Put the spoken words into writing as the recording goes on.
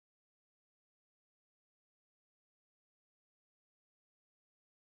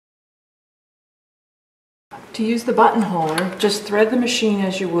To use the buttonholer, just thread the machine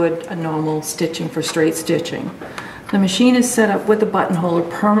as you would a normal stitching for straight stitching. The machine is set up with the buttonholer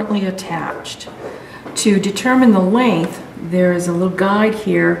permanently attached. To determine the length, there is a little guide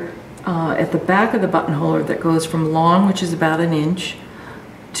here at the back of the buttonholer that goes from long, which is about an inch,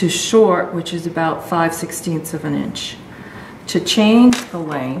 to short, which is about 5/16 of an inch. To change the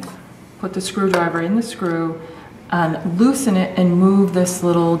length, put the screwdriver in the screw and loosen it and move this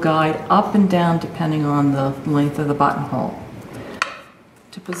little guide up and down depending on the length of the buttonhole.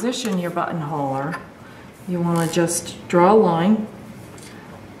 To position your buttonholer, you want to just draw a line,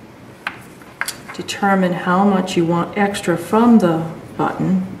 determine how much you want extra from the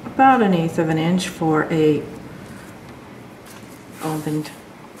button, about 1/8 of an inch for a opened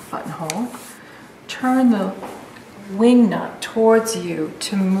buttonhole. Turn the wing nut towards you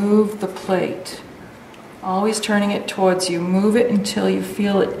to move the plate. Always turning it towards you. Move it until you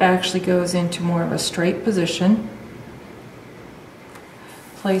feel it actually goes into more of a straight position.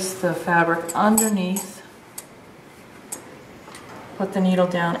 Place the fabric underneath. Put the needle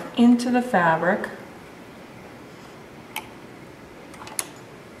down into the fabric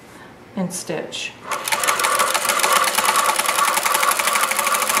and stitch.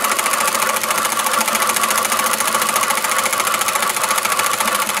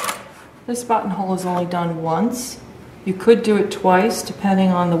 This buttonhole is only done once. You could do it twice depending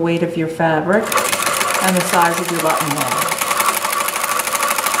on the weight of your fabric and the size of your buttonhole.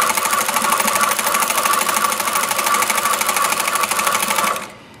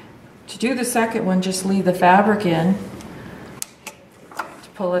 To do the second one, just leave the fabric in. To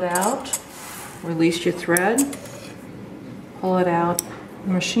pull it out, release your thread, pull it out of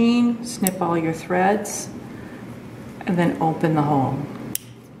the machine, snip all your threads, and then open the hole.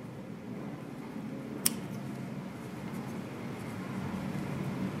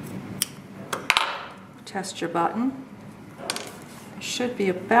 Test your button. It should be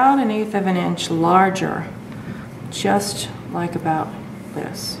about 1/8 of an inch larger, just like about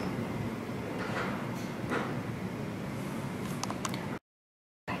this.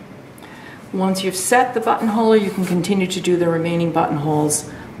 Once you've set the buttonhole, you can continue to do the remaining buttonholes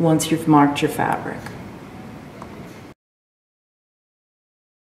once you've marked your fabric.